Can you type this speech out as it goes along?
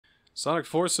Sonic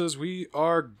Forces, we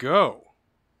are go.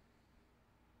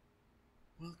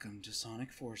 Welcome to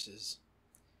Sonic Forces,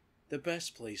 the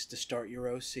best place to start your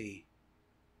OC.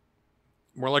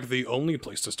 More like the only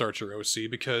place to start your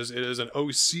OC, because it is an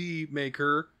OC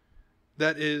maker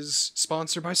that is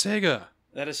sponsored by Sega.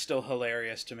 That is still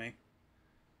hilarious to me.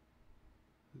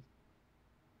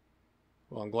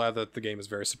 Well, I'm glad that the game is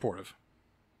very supportive.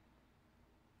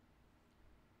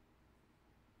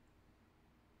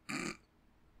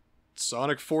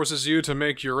 Sonic forces you to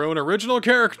make your own original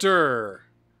character.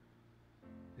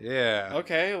 Yeah.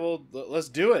 Okay, well, let's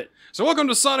do it. So welcome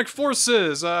to Sonic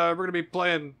Forces. We're going to be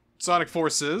playing Sonic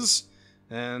Forces.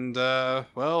 And,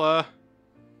 well,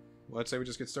 let's say we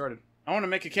just get started. I want to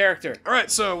make a character. Alright,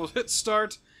 so we'll hit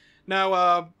start.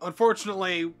 Now,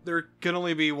 unfortunately, there can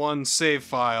only be one save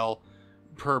file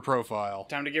per profile.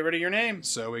 Time to get rid of your name.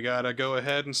 So we gotta go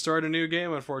ahead and start a new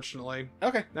game, unfortunately.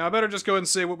 Okay. Now I better just go ahead and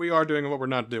say what we are doing and what we're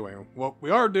not doing. What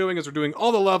we are doing is we're doing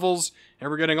all the levels,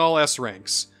 and we're getting all S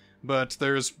ranks. But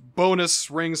there's bonus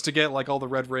rings to get, like all the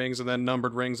red rings, and then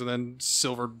numbered rings, and then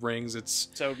silvered rings. It's...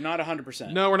 So not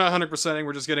 100%. No, we're not 100%ing.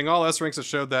 We're just getting all S ranks that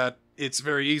show that it's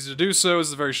very easy to do so.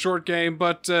 It's a very short game,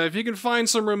 but if you can find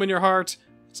some room in your heart,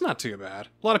 it's not too bad.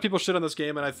 A lot of people shit on this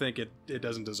game, and I think it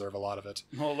doesn't deserve a lot of it.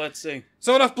 Well, let's see.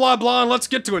 So enough blah blah, and let's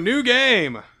get to a new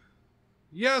game!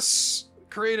 Yes!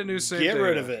 Create a new save Get data.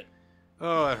 rid of it.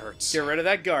 Oh, that hurts. Get rid of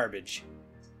that garbage.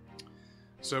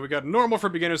 So we got normal for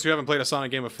beginners who haven't played a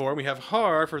Sonic game before, and we have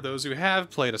hard for those who have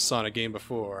played a Sonic game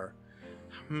before.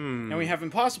 And we have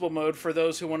impossible mode for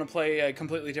those who want to play a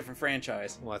completely different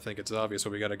franchise. Well, I think it's obvious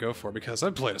what we gotta go for, because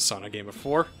I've played a Sonic game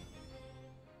before.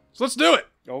 So let's do it!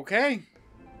 Okay.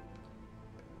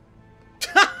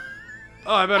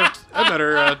 Oh, I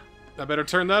better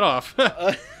turn that off.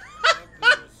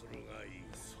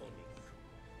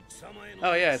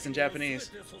 Oh yeah, it's in Japanese.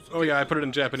 Oh yeah, I put it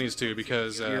in Japanese too,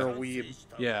 because, You're a weeb.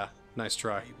 yeah, nice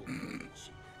try.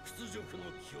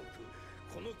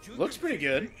 Looks pretty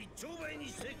good.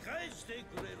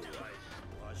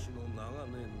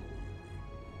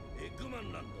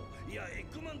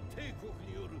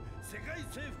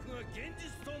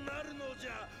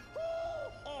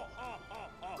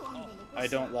 I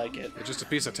don't like it. It's just a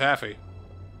piece of taffy.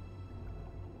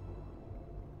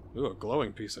 Ooh, a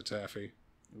glowing piece of taffy.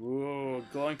 Ooh,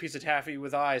 glowing piece of taffy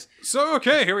with eyes. So,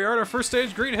 okay, here we are at our first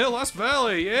stage, Green Hill, Lost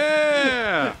Valley,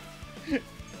 yeah!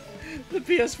 The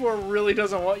PS4 really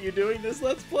doesn't want you doing this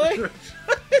Let's Play.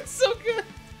 It's so good.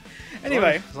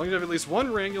 Anyway. As long as you have at least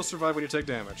one ring, you'll survive when you take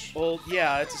damage. Well,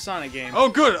 yeah, it's a Sonic game. Oh,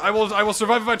 good! I will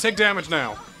survive if I take damage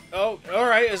now. Oh,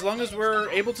 alright, as long as we're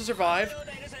able to survive.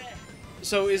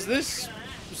 So, is this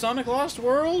Sonic Lost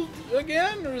World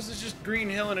again, or is this just Green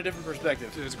Hill in a different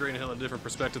perspective? It's Green Hill in a different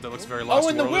perspective that looks very Lost Oh,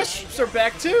 and the World-ish. Wisps are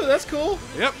back too, that's cool.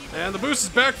 Yep, and the boost is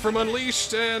back from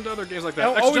Unleashed and other games like that.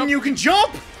 Oh, Extra and you can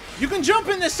jump! You can jump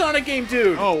in this Sonic game,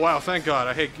 dude! Oh, wow, thank God.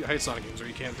 I hate Sonic games where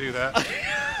you can't do that.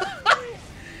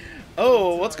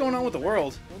 Oh, what's going on with the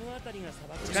world?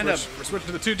 It's kind of... We're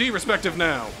switching to the 2D perspective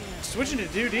now. Switching to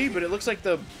 2D, but it looks like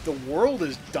the world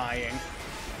is dying.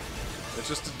 It's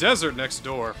just a desert next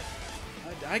door.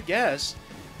 I guess.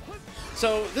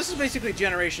 So, this is basically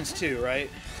Generations 2, right?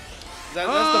 That's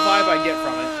the vibe I get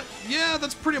from it. Yeah,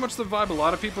 that's pretty much the vibe a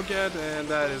lot of people get, and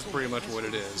that is pretty much what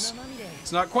it is.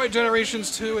 It's not quite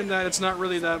Generations 2 in that it's not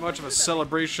really that much of a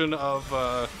celebration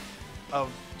of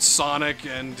Sonic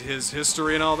and his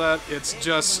history and all that. It's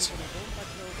just...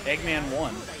 Eggman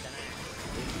 1.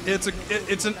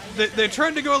 They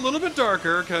tried to go a little bit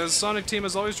darker, because Sonic Team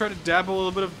has always tried to dabble a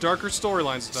little bit of darker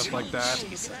storylines and stuff like that.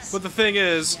 Jesus. But the thing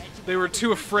is, they were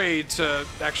too afraid to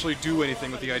actually do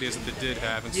anything with the ideas that they did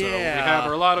have, and so we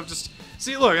have a lot of just...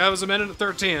 See, look, that was a minute and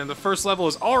 13, and the first level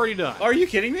is already done. Are you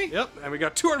kidding me? Yep, and we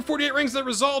got 248 rings that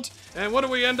result, and what do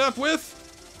we end up with?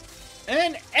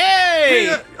 An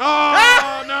A!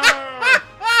 Oh, no!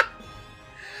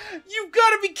 You've got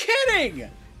to be kidding!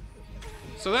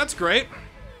 So that's great.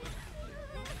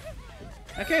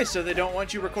 Okay, so they don't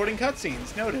want you recording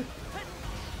cutscenes. Noted.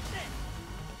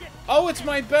 Oh, it's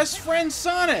my best friend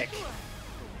Sonic!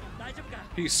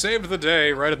 He saved the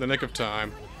day right at the nick of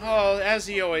time. Oh, as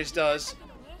he always does.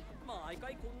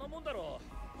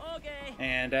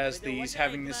 And as these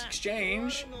having this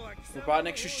exchange,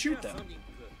 Robotnik should shoot them.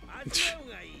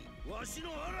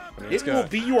 It will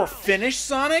be your finish,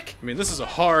 Sonic? I mean, this is a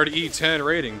hard E10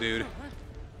 rating, dude.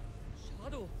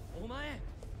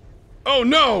 Oh,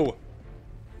 no!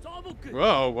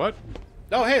 Whoa, what?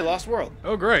 Oh, hey, Lost World.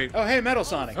 Oh, great. Oh, hey, Metal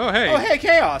Sonic. Oh, hey. Oh, hey,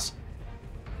 Chaos.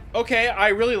 Okay, I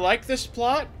really like this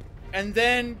plot, and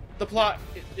then the plot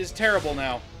is terrible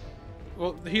now.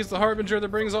 Well, he's the harbinger that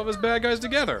brings all of his bad guys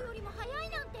together.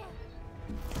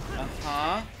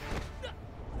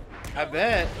 I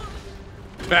bet.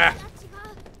 Bah!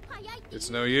 It's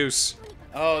no use.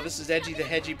 Oh, this is Edgy the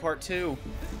Hedgy Part 2.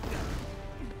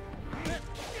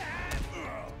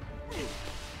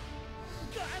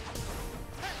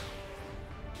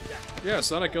 Yeah,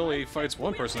 Sonic only fights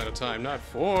one person at a time, not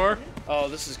four. Oh,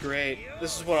 this is great.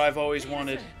 This is what I've always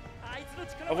wanted.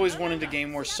 I've always wanted a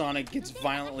game where Sonic gets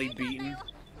violently beaten.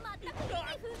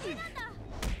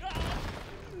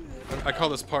 I call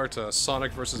this part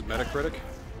Sonic versus Metacritic.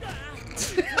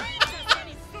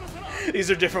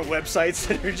 These are different websites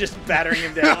that are just battering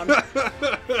him down.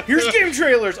 Here's game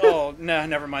trailers! Oh, nah,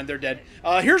 never mind, they're dead.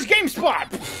 Here's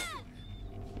GameSpot!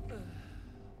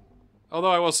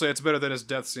 Although I will say it's better than his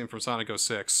death scene from Sonic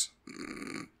 06.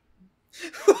 Game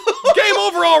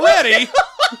over already?!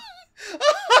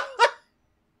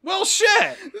 Well,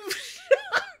 shit!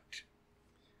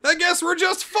 I guess we're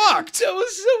just fucked! That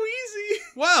was so easy!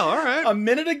 Well, alright. A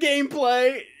minute of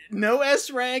gameplay, no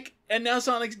S rank, and now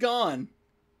Sonic's gone.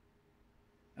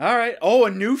 Alright. Oh,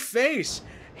 a new face!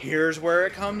 Here's where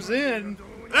it comes in.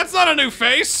 That's not a new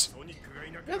face!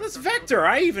 Yeah, that's Vector.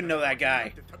 I even know that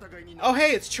guy. Oh,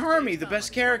 hey, it's Charmy, the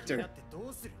best character.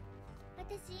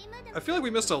 I feel like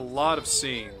we missed a lot of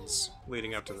scenes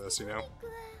leading up to this, you know?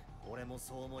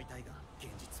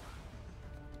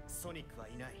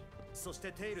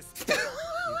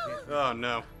 Oh,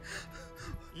 no.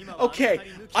 Okay,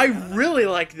 I really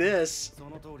like this.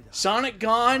 Sonic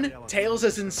gone, Tails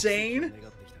is insane.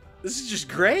 This is just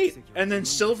great. And then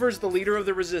Silver's the leader of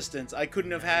the Resistance. I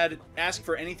couldn't have asked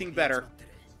for anything better.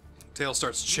 Tails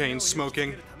starts chain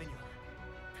smoking.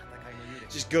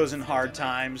 Just goes in hard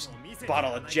times.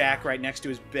 Bottle of Jack right next to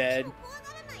his bed.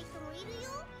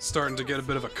 Starting to get a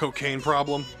bit of a cocaine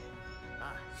problem.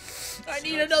 I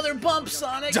need another bump,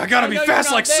 Sonic. I gotta be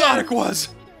fast like Sonic was!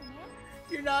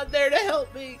 You're not there to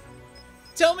help me.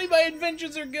 Tell me my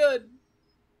inventions are good.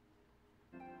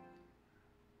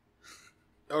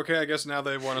 Okay, I guess now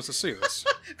they want us to see this.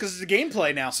 Because it's a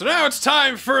gameplay now. So now it's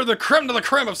time for the creme de la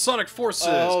creme of Sonic Forces.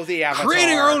 Oh, the avatar.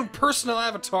 Creating our own personal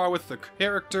avatar with the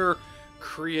character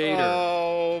creator.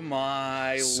 Oh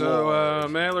my lord. So,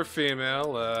 male or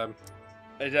female?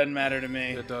 It doesn't matter to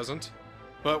me. It doesn't.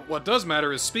 But what does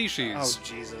matter is species. Oh,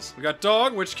 Jesus. We got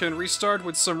Dog, which can restart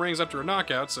with some rings after a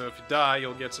knockout, so if you die,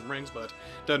 you'll get some rings, but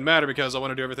it doesn't matter because I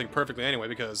want to do everything perfectly anyway,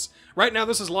 because right now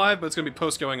this is live, but it's going to be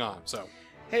post going on, so.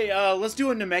 Hey, let's do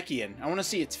a Namekian. I want to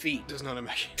see its feet. There's no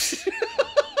Namekian.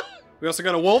 We also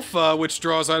got a Wolf, which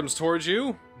draws items towards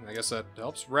you. I guess that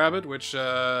helps. Rabbit, which,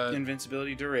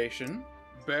 Invincibility duration.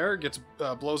 Bear gets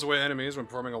blows away enemies when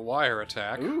performing a wire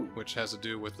attack, Ooh. which has to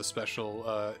do with the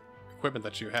special equipment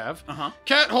that you have. Uh-huh.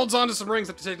 Cat holds on to some rings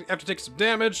after taking some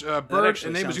damage. Bird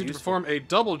enables you to perform a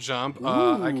double jump.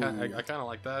 I kind of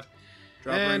like that.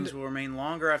 Drop rings will remain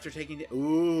longer after taking.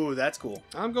 Ooh, that's cool.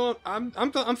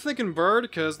 I'm thinking Bird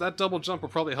because that double jump will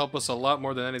probably help us a lot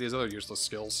more than any of these other useless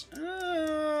skills.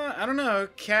 I don't know.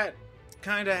 Cat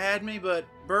kind of had me, but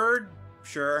Bird,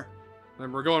 sure.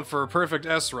 And we're going for perfect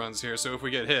S runs here, so if we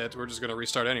get hit, we're just going to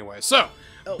restart anyway. So,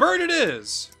 Bird it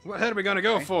is! What head are we going to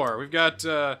go for? We've got,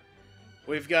 generic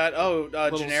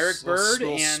Bird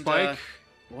little and, Spike.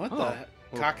 what the heck?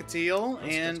 Cockatiel,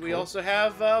 and we also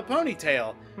have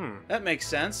Ponytail. That makes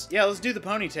sense. Yeah, let's do the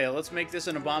Ponytail. Let's make this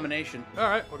an abomination.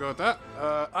 Alright, we'll go with that.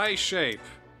 Eye shape.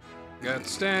 We got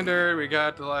standard, we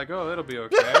got like, oh, it'll be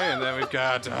okay, and then we've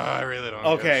got, I really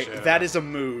don't give a shit. That is a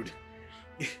mood.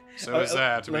 So is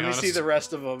that, to be honest. Let me see the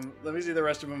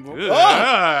rest of them. Ugh.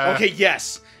 Oh! Okay,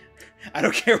 yes. I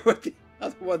don't care what the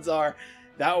other ones are.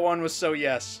 That one was so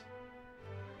yes.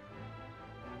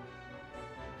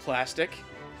 Plastic.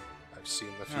 I've seen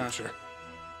the future.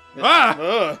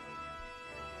 Ugh.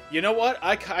 You know what?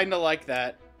 I kind of like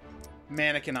that.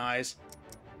 Mannequin eyes.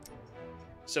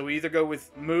 So we either go with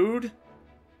mood.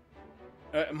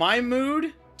 My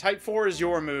mood. Type 4 is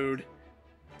your mood.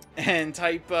 And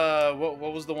type, what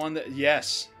was the one that...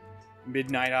 Yes.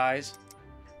 Midnight eyes.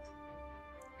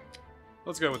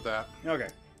 Let's go with that. Okay.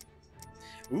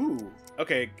 Ooh.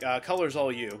 Okay, color's all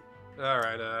you.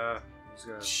 Alright,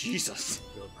 Jesus.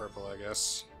 Go with purple, I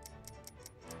guess.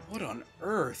 What on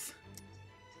earth?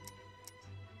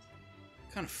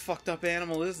 What kind of fucked up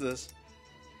animal is this?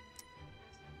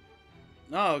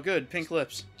 Oh, good. Pink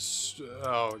lips.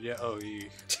 Oh, yeah. Oh,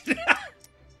 yeah.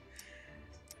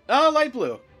 Oh, light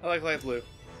blue. I like light blue.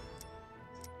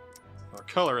 What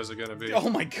color is it gonna be? Oh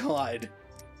my god.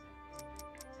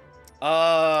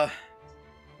 Huh.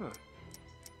 You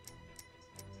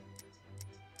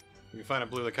can find a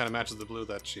blue that kind of matches the blue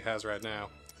that she has right now.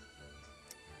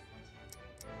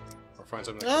 Or find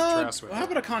something that contrasts with how it.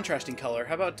 about a contrasting color?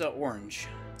 How about orange?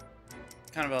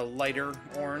 Kind of a lighter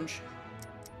orange.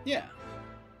 Yeah.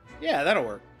 Yeah, that'll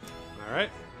work. Alright.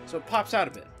 So it pops out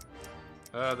a bit.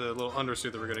 The little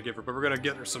undersuit that we're gonna give her, but we're gonna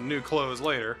get her some new clothes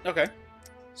later. Okay.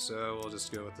 So we'll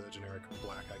just go with the generic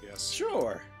black, I guess.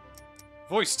 Sure.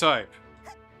 Voice type.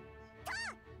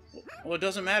 Well, it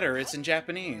doesn't matter. It's in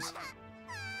Japanese.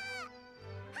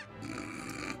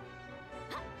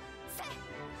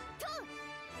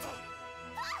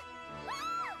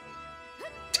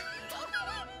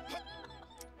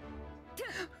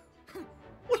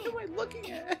 What am I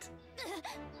looking at?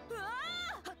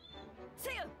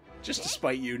 Just to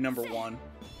spite you, number one.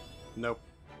 Nope.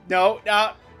 No,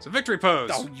 It's a victory pose.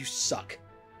 Oh, you suck.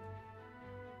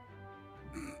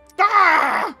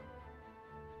 Ah!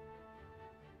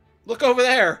 Look over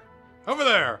there. Over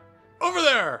there. Over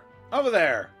there. Over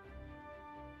there.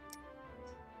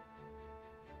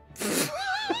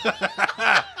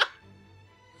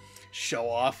 Show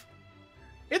off.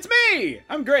 It's me!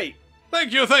 I'm great.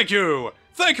 Thank you, thank you.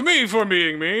 Thank me for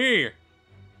being me.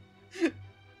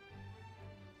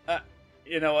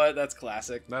 You know what? That's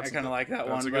classic. I kind of like that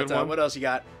one. But what else you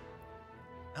got?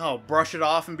 Oh, brush it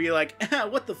off and be like,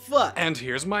 what the fuck? And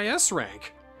here's my S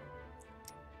rank.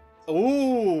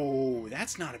 Ooh,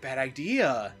 that's not a bad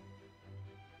idea.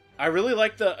 I really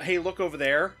like the, hey, look over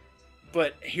there,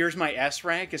 but here's my S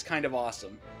rank is kind of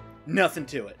awesome. Nothing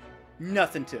to it.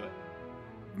 Nothing to it.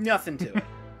 Nothing to it.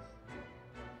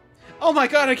 Oh my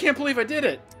god, I can't believe I did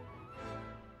it.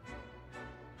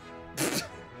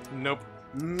 Nope.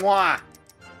 Mwah.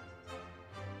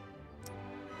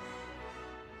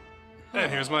 And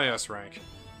here's my S rank.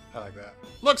 I like that.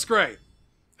 Looks great.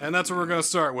 And that's what we're going to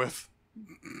start with.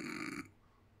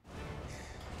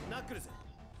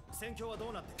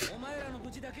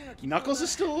 Knuckles is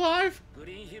still alive?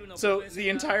 So the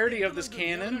entirety of this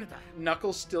canon,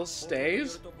 Knuckles still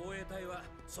stays?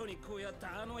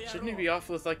 Shouldn't he be off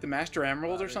with like the Master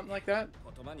Emerald or something like that?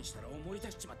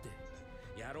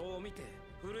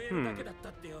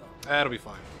 That'll be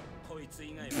fine.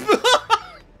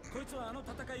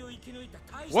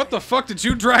 What the fuck did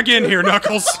you drag in here,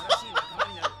 Knuckles?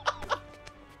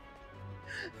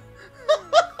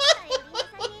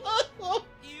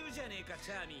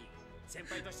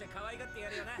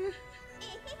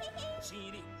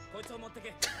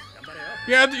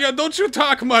 Yeah, don't you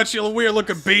talk much, you weird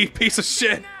looking piece of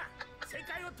shit.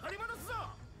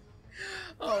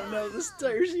 Oh no, this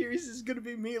entire series is gonna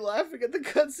be me laughing at the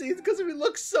cutscenes because we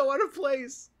look so out of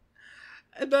place.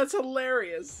 And that's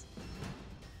hilarious.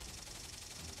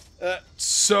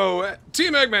 So,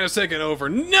 Team Eggman has taken over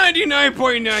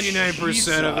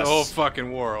 99.99% of the whole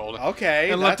fucking world.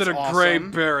 Okay, and left it a gray,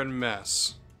 barren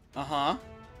mess. Uh-huh.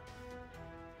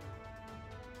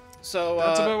 So,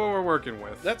 that's about what we're working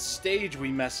with. That stage we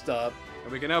messed up.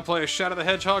 And we can now play a Shadow the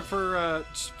Hedgehog for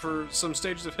some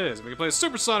stages of his. And we can play a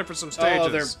Supersonic for some stages. Oh,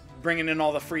 they're bringing in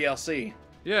all the free LC.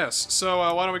 Yes, so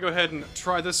why don't we go ahead and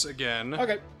try this again.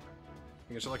 Okay.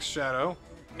 You can select Shadow.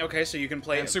 Okay, so you can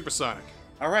play and Supersonic.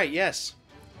 Alright, yes.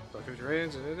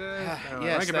 Yes,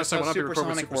 that's how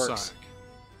Supersonic works.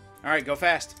 Alright, go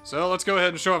fast. So let's go ahead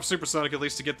and show off Supersonic at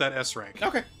least to get that S rank.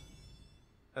 Okay.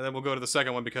 And then we'll go to the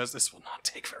second one because this will not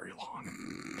take very long.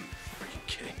 Are you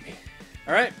kidding me?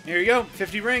 Alright, here you go.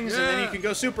 50 rings, and then you can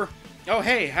go super. Oh,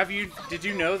 hey, did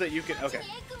you know that you can, okay.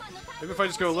 Maybe if I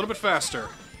just go a little bit faster.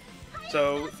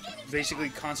 So, basically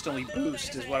constantly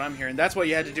boost is what I'm hearing. That's what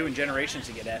you had to do in Generations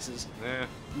to get S's. Yeah.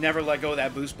 Never let go of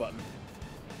that boost button.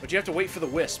 But you have to wait for the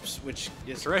wisps, which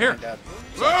is... It's right here.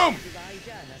 Boom!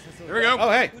 There we go. Oh,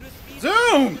 hey.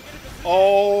 Zoom!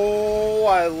 Oh,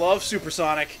 I love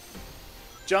Supersonic.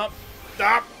 Jump.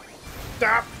 Stop.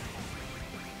 Stop.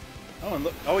 Oh, and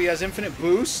look. Oh, he has infinite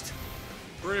boost.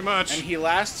 Pretty much. And he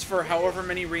lasts for however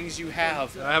many rings you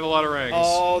have. I have a lot of rings.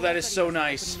 Oh, that is so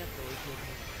nice.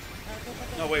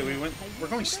 No, wait, we're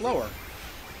going slower.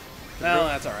 No,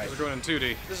 that's alright. We're going in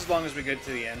 2D. This is as long as we get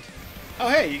to the end. Oh,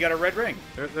 hey, you got a red ring.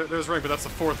 There's a ring, but that's the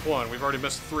fourth one. We've already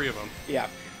missed 3 of them. Yeah.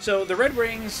 So the red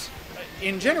rings,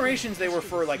 in Generations, they were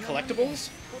for, like, collectibles.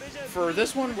 For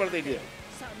this one, what do they do?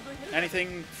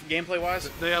 Anything gameplay-wise?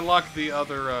 They unlock the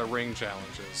other ring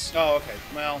challenges. Oh, okay.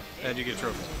 Well... And you get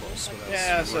trophies, of course.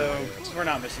 Yeah, so we're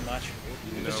not missing much.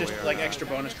 No, it's just, like, extra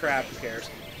bonus crap. Who cares?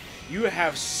 You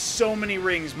have so many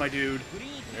rings, my dude.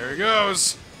 There he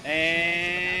goes.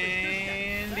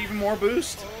 And even more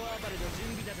boost.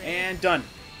 And done.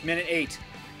 Minute 8.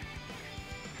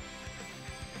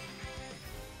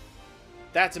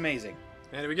 That's amazing.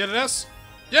 And did we get an S?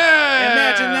 Yeah!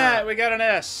 Imagine that! We got an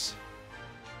S.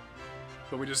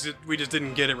 But we just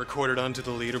didn't get it recorded onto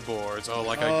the leaderboards. Oh,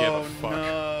 like I give a fuck.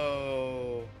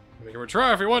 No. We can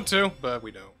retry if we want to, but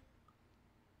we don't.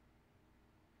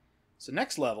 So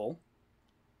next level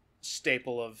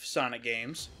staple of Sonic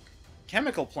games.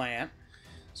 Chemical Plant.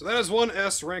 So that is one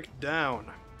S rank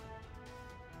down.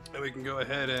 And we can go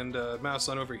ahead and mouse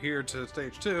on over here to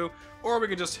stage 2, or we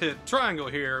can just hit triangle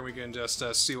here and we can just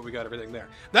see what we got everything there.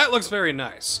 That looks very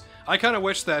nice. I kind of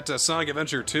wish that Sonic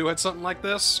Adventure 2 had something like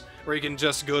this, where you can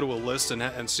just go to a list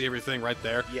and see everything right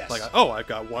there. Yes. Like, oh, I've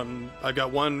got one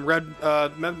red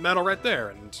medal right there,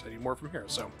 and I need more from here.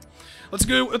 So, let's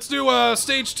do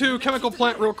stage 2 Chemical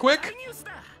Plant real quick.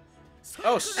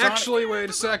 Oh, Sonic... Actually, wait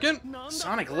a second.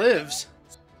 Sonic lives.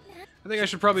 I think I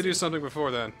should probably do something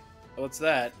before then. What's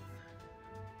that?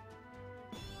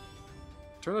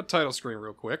 Turn the title screen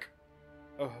real quick.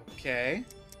 Okay.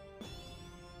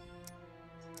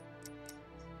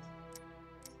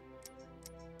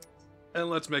 And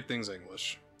let's make things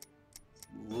English.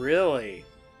 Really?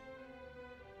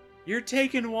 You're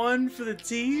taking one for the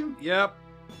team? Yep.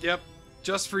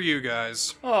 Just for you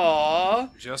guys. Aww.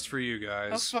 Just for you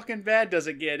guys. How fucking bad does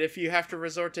it get if you have to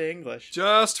resort to English?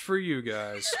 Just for you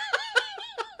guys.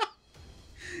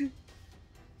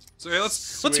 So yeah,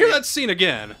 let's hear that scene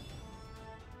again.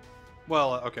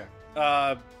 Well, okay.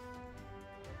 Well,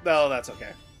 that's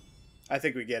okay. I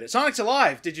think we get it. Sonic's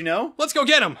alive, did you know? Let's go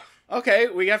get him! Okay,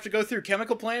 we have to go through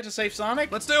Chemical Plant to save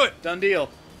Sonic? Let's do it! Done deal.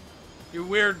 You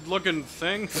weird looking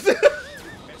thing.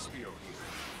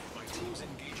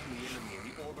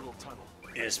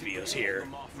 Espio's here.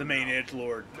 The main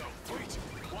edgelord.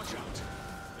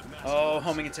 Oh,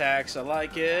 homing attacks. I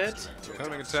like it.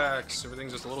 Homing attacks.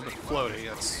 Everything's just a little bit floaty.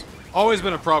 That's always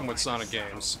been a problem with Sonic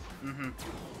games. Mm-hmm.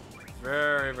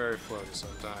 Very, very floaty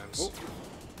sometimes. Oh.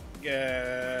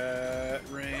 Get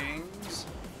rings.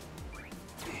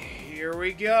 Here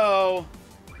we go.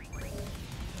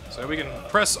 So we can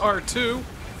press R2,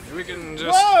 and we can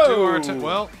just do R2.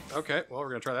 Well, okay. Well, we're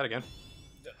going to try that again.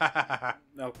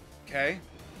 Okay.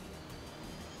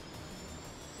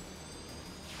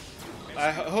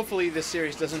 Hopefully this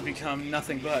series doesn't become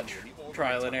nothing but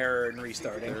trial and error and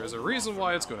restarting. There's a reason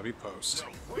why it's going to be post.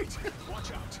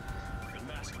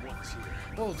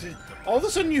 Oh, all of a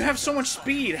sudden you have so much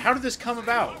speed. How did this come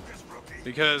about?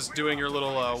 Because doing your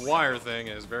little wire thing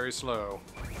is very slow.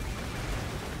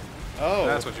 Oh.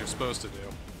 That's what you're supposed to do.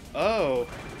 Oh.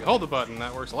 If you hold the button,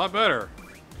 that works a lot better.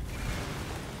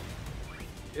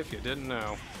 If you didn't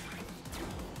know.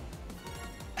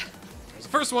 There's the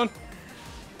first one.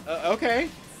 Okay.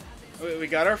 We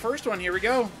got our first one. Here we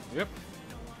go. Yep.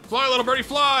 Fly, little birdie,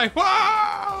 fly!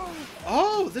 Wow!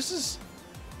 Oh, this is...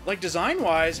 Like,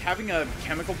 design-wise, having a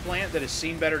chemical plant that has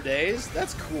seen better days,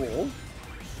 that's cool.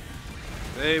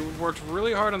 They worked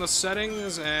really hard on the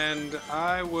settings, and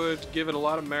I would give it a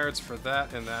lot of merits for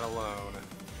that and that alone.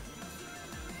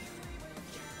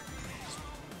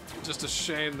 Just a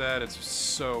shame that it's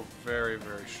so very,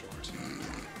 very short.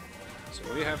 So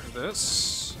we have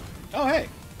this. Oh, hey.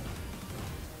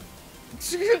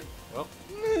 Well,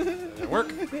 that didn't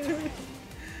work.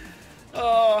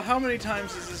 Oh, how many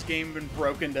times has this game been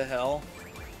broken to hell?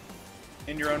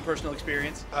 In your own personal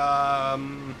experience? Not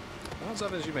as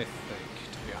often as you may think,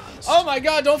 to be honest. Oh my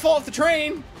god, don't fall off the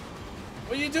train!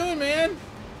 What are you doing, man?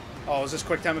 Oh, is this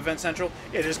QuickTime Event Central?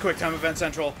 It is QuickTime Event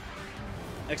Central.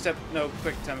 Except, no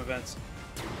QuickTime events.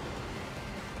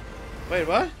 Wait,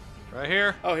 what? Right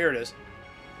here. Oh, here it is.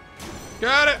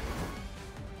 Got it!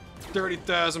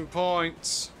 30,000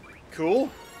 points. Cool.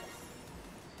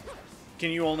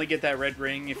 Can you only get that red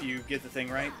ring if you get the thing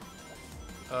right?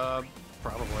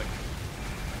 Probably.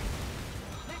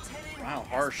 Wow,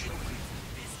 harsh.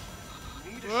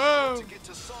 Whoa!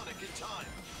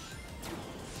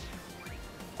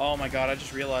 Oh my god, I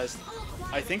just realized.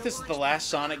 I think this is the last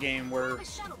Sonic game where,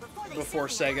 before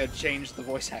Sega changed the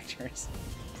voice actors.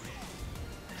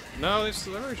 No, they've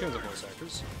already changed the voice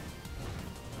actors.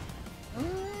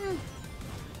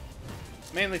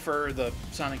 Mainly for the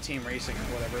Sonic Team Racing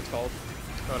or whatever it's called.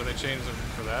 Oh, did they change it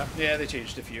for that? Yeah, they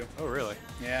changed a few. Oh, really?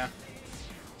 Yeah.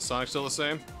 Sonic's still the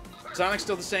same? Sonic's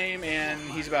still the same, and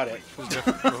he's about it. Who's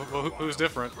different? Who's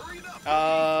different?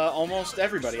 Almost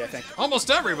everybody, I think.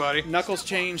 Almost everybody? Knuckles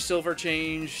changed, Silver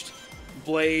changed,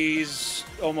 Blaze,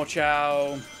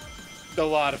 Omochao, a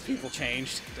lot of people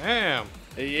changed. Damn.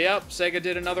 Yep, Sega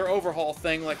did another overhaul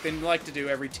thing like they like to do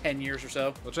every 10 years or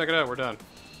so. Well, check it out. We're done.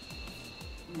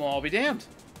 Well, I'll be damned.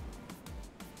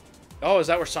 Oh, is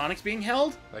that where Sonic's being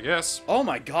held? I guess. Oh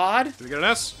my god. Did we get an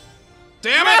S?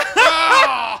 Damn it!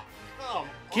 Oh!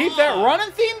 Keep that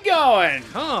running theme going.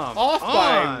 Come Off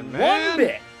by on, man. 1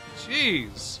 bit.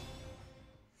 Jeez.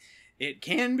 It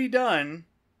can be done.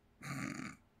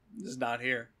 It's not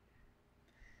here.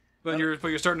 But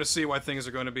you're starting to see why things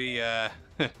are going to be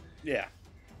Yeah.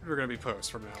 are gonna be posts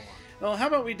from now on. Well, how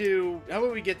about we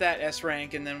get that S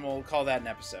rank and then we'll call that an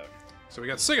episode. So we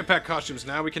got Sega Pack costumes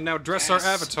now. We can now dress Yes.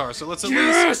 our avatar. So let's at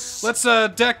Yes. least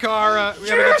deck our. We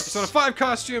got Yes. so a 5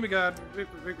 costume. We got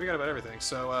about everything.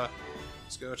 So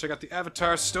let's go check out the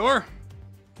avatar store.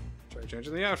 Try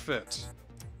changing the outfit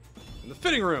in the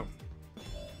fitting room.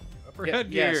 Upper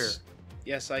headgear.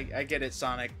 Yes, I get it,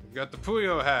 Sonic. We got the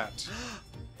Puyo hat.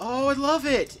 Oh, I love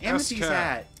it. Amity's S-cap,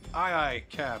 hat. Eye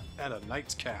cap, and a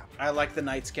knight's cap. I like the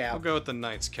Knight's cap. I'll go with the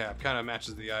knight's cap. Kind of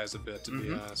matches the eyes a bit, to be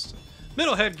Mhm. honest.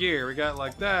 Middle headgear. We got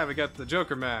like that. We got the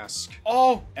Joker mask.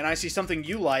 Oh, and I see something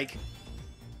you like.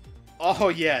 Oh,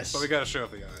 yes. But we gotta show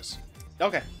off the eyes.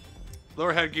 Okay.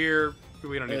 Lower headgear.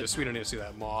 We don't need to see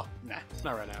that maw. Nah.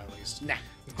 Not right now, at least. Nah.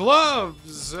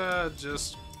 Gloves.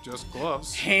 Just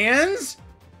gloves. Hands?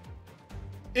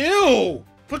 Ew!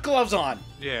 Put gloves on.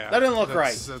 Yeah. That didn't look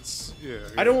right. That's yeah.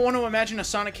 I don't want to imagine a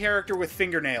Sonic character with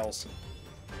fingernails.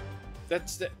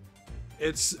 That's the...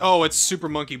 It's Super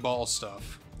Monkey Ball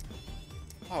stuff.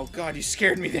 Oh god, you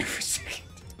scared me there for a second.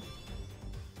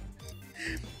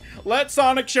 Let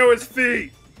Sonic show his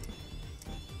feet!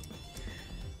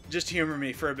 Just humor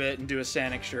me for a bit and do a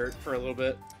Sonic shirt for a little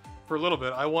bit. For a little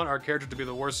bit, I want our character to be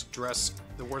the worst dressed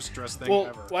thing Well,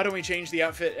 ever. why don't we change the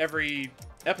outfit every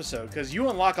episode? Because you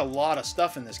unlock a lot of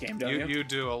stuff in this game, don't you? You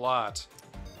do a lot.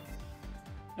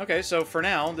 Okay, so for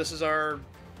now,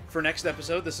 for next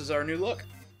episode, this is our new look.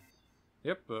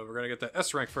 Yep, but we're gonna get the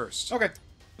S rank first. Okay.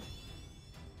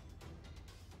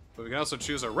 But we can also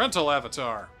choose a rental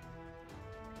avatar.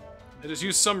 It is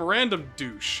use some random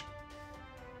douche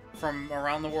From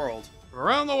around the world. from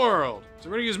around the world. So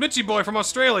we're gonna use Mitchy Boy from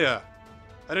Australia.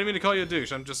 I didn't mean to call you a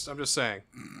douche. I'm just saying.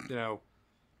 You know,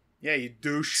 Yeah, you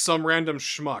douche. some random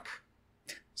schmuck,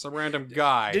 some random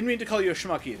guy. Didn't mean to call you a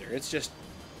schmuck either. It's just...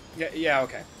 Yeah,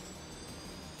 okay.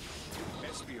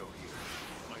 SBO here.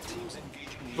 My team's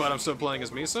engaging the But I'm still playing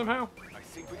as me somehow I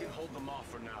think we can hold them off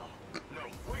for now. No,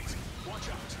 wait. Watch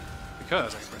out.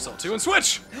 because I can press L2 and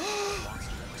switch.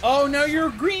 Oh, now you're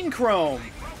green chrome!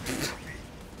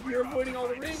 You're avoiding all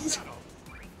the rings.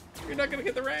 You're not gonna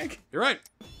get the rank. You're right.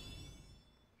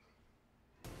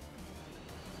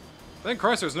 Thank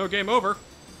Christ, there's no game over.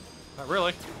 Not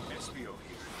really. SBO here.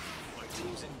 My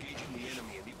team's engaging the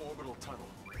enemy in the orbital tunnel.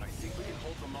 I think we can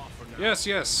hold them off for now. Yes,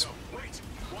 yes. No, wait.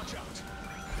 Watch out. The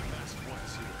masked one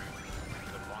is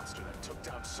here. The monster that took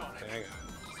down Sonic. Hang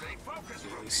on. Stay focused,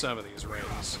 At least some of these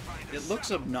rings. It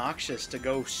looks obnoxious to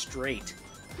go straight.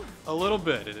 A little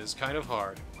bit. It is kind of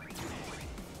hard.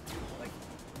 Like,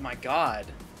 my god.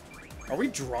 Are we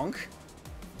drunk?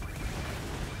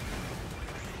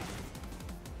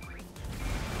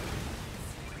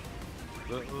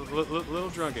 Little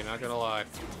drunky, not gonna lie.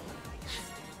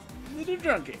 Little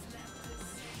drunky.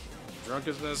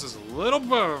 Drunkenness is a little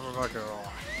bit of a fucking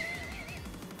lie.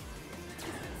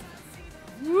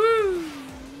 Woo!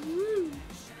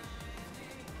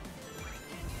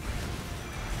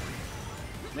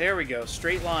 There we go.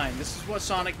 Straight line. This is what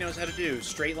Sonic knows how to do.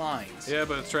 Straight lines. Yeah,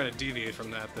 but it's trying to deviate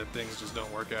from that things just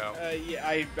don't work out. Yeah,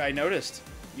 I noticed.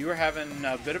 You were having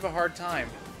a bit of a hard time.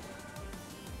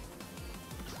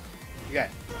 Okay.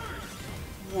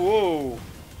 Whoa.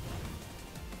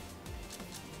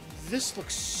 This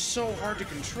looks so hard to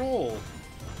control.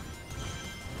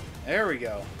 There we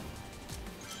go.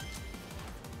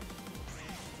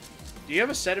 Do you have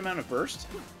a set amount of burst?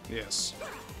 Yes.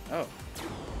 Oh.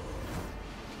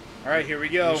 Alright, here we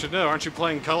go. You should know, aren't you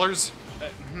playing colors?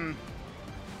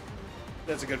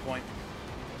 That's a good point.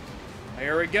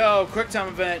 Here we go. Quick time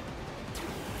event.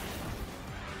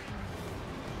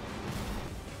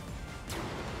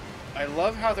 I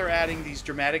love how they're adding these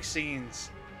dramatic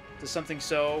scenes to something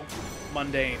so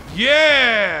mundane.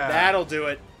 Yeah! That'll do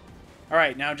it.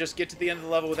 Alright, now just get to the end of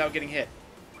the level without getting hit.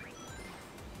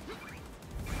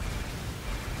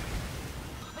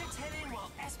 Let's head in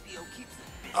while SBO keeps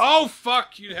it busy. Oh,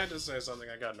 fuck! You had to say something.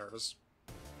 I got nervous.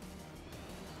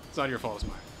 It's not your fault, it's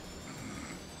mine.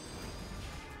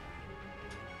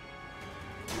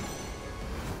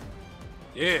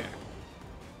 Yeah.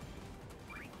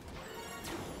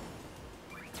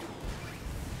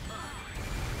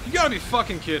 You gotta be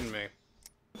fucking kidding me.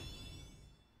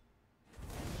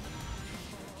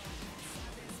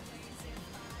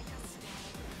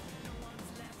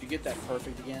 If you get that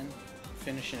perfect again,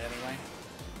 finish it anyway.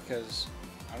 Because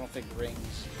I don't think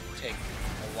rings take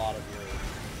a lot of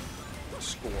your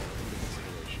score into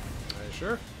consideration. Are you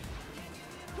sure?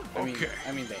 Okay.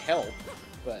 I mean they help,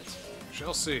 but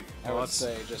Shall see. I Well, would that's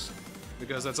say just,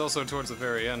 because that's also towards the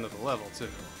very end of the level, too.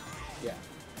 yeah.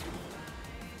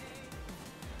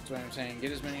 That's what I'm saying.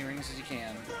 Get as many rings as you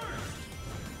can.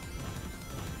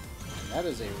 That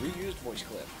is a reused voice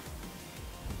clip.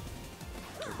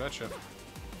 You betcha.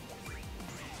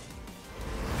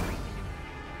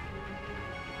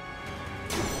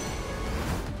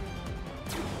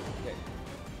 Okay.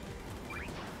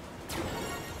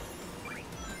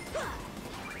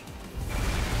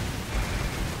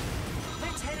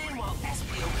 Let's head in while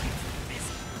SBO keeps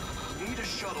them busy. Need a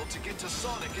shuttle to get to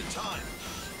Sonic in time.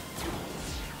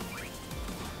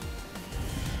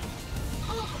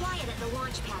 All quiet at the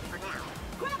launch pad for now.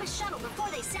 Grab a shuttle before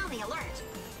they sound the alert.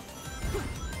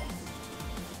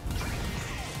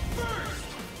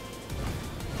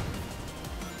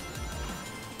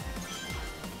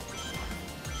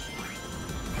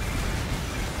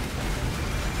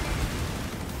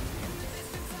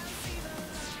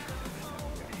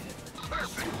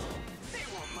 Perfect. They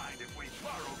won't mind if we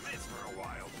borrow this for a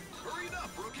while. Hurry it up,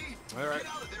 rookie. All right.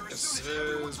 Get out of there as This soon as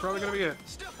everyone's is probably gonna be aboard. it.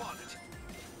 Step on it.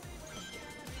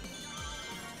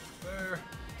 There.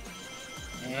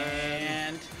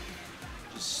 And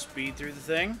just speed through the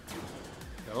thing.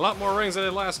 Got a lot more rings than I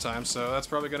did last time, so that's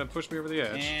probably gonna push me over the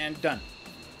edge. And done.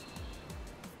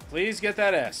 Please get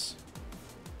that S.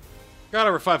 Got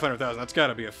over 500,000. That's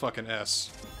gotta be a fucking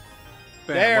S.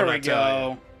 Bam, There what'd I we tell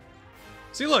you? go.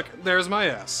 See, look, there's my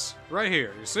S. Right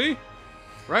here. You see?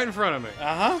 Right in front of me.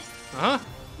 Uh-huh. Uh-huh.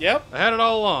 Yep. I had it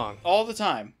all along. All the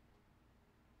time.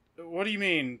 What do you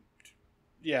mean?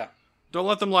 Yeah. Don't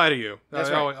let them lie to you. That's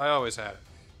I, right. I always had it.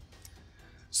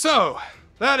 So,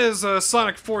 that is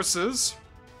Sonic Forces.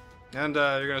 And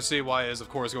you're going to see why it is, of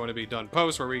course, going to be done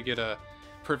post, where we get a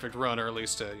perfect run, or at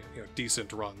least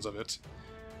decent runs of it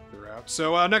throughout.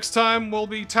 So next time, we'll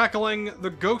be tackling the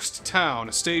Ghost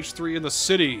Town, Stage 3 in the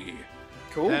city.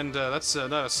 Cool. And that's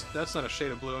not a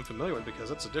shade of blue I'm familiar with, because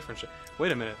that's a different shade.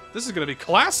 Wait a minute. This is going to be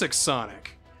Classic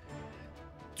Sonic.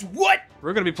 What?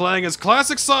 We're going to be playing as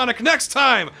Classic Sonic next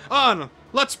time on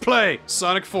Let's Play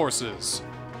Sonic Forces.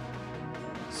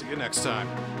 See you next time.